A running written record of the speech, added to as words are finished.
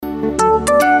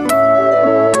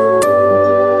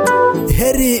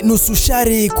Heri nusu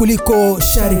shari kuliko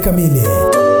shari kamili.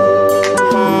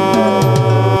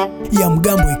 Ya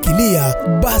mgambo ikilia,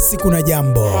 basi kuna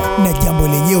jambo, na jambo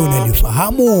lenyewe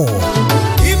unalifahamu.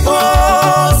 Ipo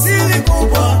siri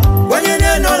kubwa kwenye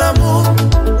neno la Mungu.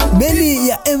 Meli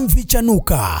ya MV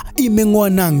Chanuka imeng'oa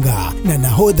nanga na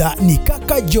nahodha ni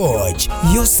Kaka George,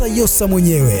 yosa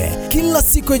mwenyewe. Kila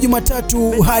siku ya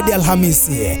Jumatatu hadi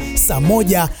Alhamisi, saa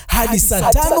 1 hadi saa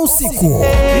 5 usiku.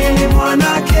 Mimi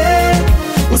mwanake,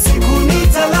 usiku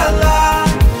nitalala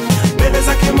mbele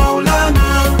zake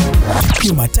Maulana.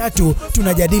 Jumatatu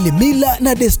tunajadili mila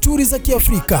na desturi za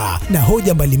Kiafrika na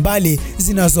hoja mbalimbali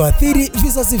zinazoathiri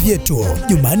vizazi vyetu.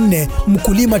 Jumanne,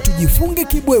 mkulima tujifunge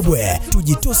kibwebwe,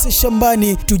 tujitose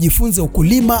shambani, tujifunze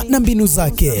ukulima na mbinu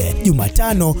zake.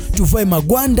 Jumatano, tuvae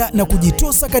magwanda na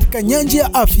kujitosa katika nyanja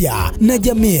ya afya na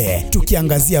jamii,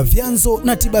 tukiangazia vyanzo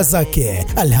na tiba zake.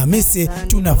 Alhamisi,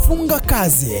 tunafunga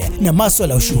kazi na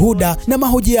masuala ya ushuhuda na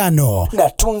mahojiano na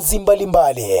tunzi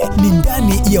mbalimbali. Ni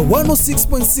ndani ya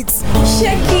 106.6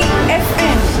 Sheki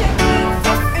FM.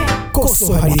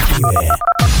 Koso Hadithi.